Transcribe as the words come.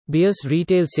Beer's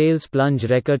retail sales plunge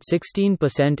record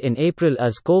 16% in April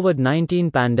as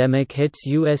COVID-19 pandemic hits.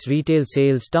 U.S. retail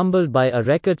sales tumbled by a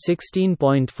record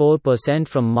 16.4%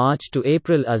 from March to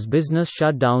April as business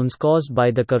shutdowns caused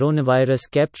by the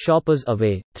coronavirus kept shoppers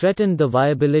away, threatened the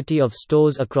viability of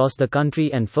stores across the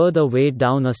country and further weighed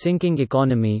down a sinking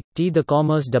economy. The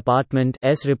Commerce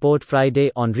Department's report Friday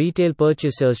on retail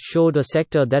purchases showed a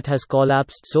sector that has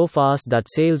collapsed so fast that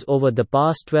sales over the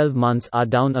past 12 months are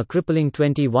down a crippling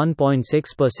 21.6%.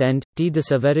 The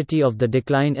severity of the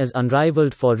decline is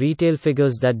unrivaled for retail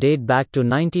figures that date back to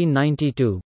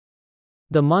 1992.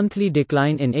 The monthly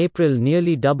decline in April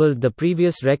nearly doubled the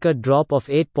previous record drop of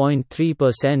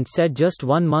 8.3% set just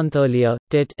 1 month earlier.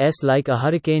 It's like a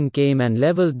hurricane came and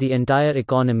leveled the entire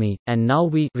economy, and now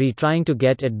we're trying to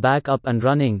get it back up and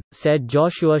running, said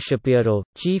Joshua Shapiro,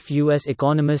 chief U.S.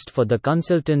 economist for the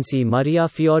consultancy Maria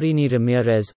Fiorini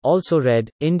Ramirez. Also read,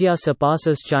 India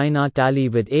surpasses China tally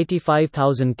with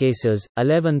 85,000 cases,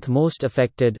 11th most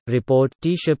affected. Report.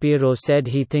 Shapiro said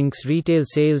he thinks retail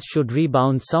sales should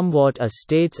rebound somewhat as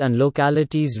states and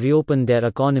localities reopen their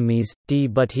economies,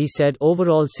 but he said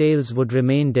overall sales would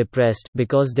remain depressed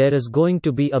because there is going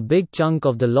to be a big chunk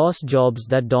of the lost jobs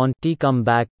that don't come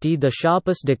back. The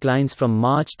sharpest declines from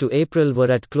March to April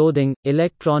were at clothing,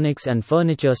 electronics and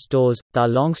furniture stores. The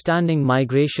long-standing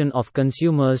migration of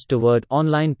consumers toward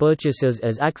online purchases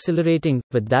is accelerating,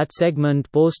 with that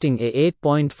segment posting a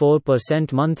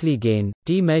 8.4% monthly gain.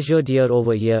 Measured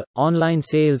year-over-year, online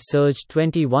sales surged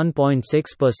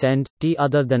 21.6%.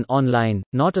 Other than online,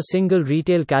 not a single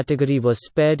retail category was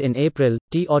spared in April.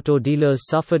 Auto dealers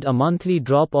suffered a monthly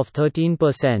drop of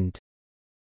 13%.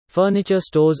 Furniture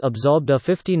stores absorbed a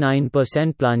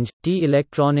 59% plunge.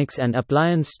 Electronics and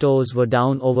appliance stores were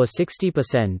down over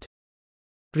 60%.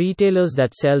 Retailers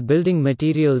that sell building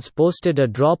materials posted a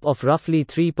drop of roughly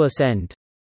 3%.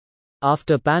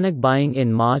 After panic buying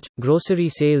in March, grocery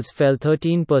sales fell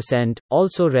 13%.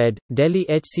 Also read, Delhi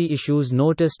HC issues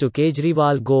notice to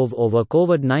Kejriwal Gov over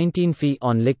COVID-19 fee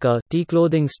on liquor.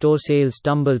 Clothing store sales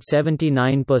tumbled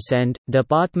 79%,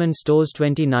 department stores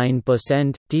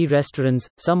 29%. Restaurants,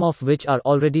 some of which are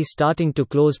already starting to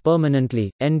close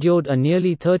permanently, endured a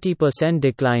nearly 30%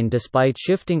 decline despite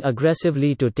shifting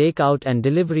aggressively to takeout and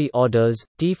delivery orders.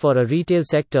 For a retail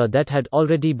sector that had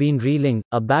already been reeling,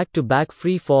 a back-to-back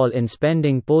free fall in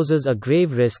spending poses a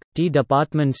grave risk.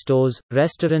 Department stores,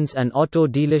 restaurants and auto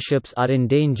dealerships are in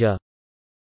danger.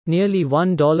 Nearly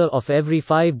 $1 of every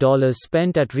 $5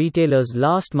 spent at retailers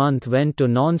last month went to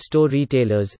non-store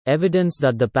retailers, evidence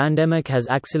that the pandemic has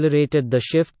accelerated the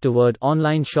shift toward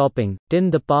online shopping. In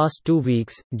the past 2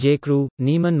 weeks, J.Crew,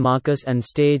 Neiman Marcus and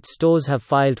Stage Stores have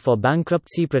filed for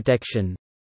bankruptcy protection.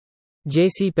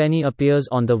 JCPenney appears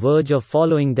on the verge of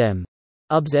following them.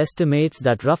 UBS estimates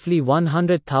that roughly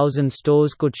 100,000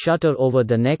 stores could shutter over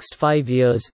the next 5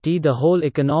 years. The whole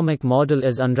economic model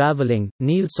is unraveling.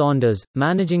 Neil Saunders,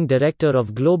 Managing Director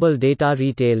of Global Data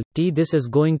Retail. This is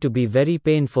going to be very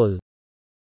painful.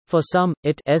 For some,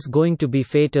 it is going to be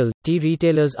fatal.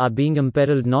 Retailers are being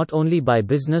imperiled not only by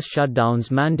business shutdowns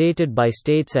mandated by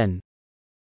states and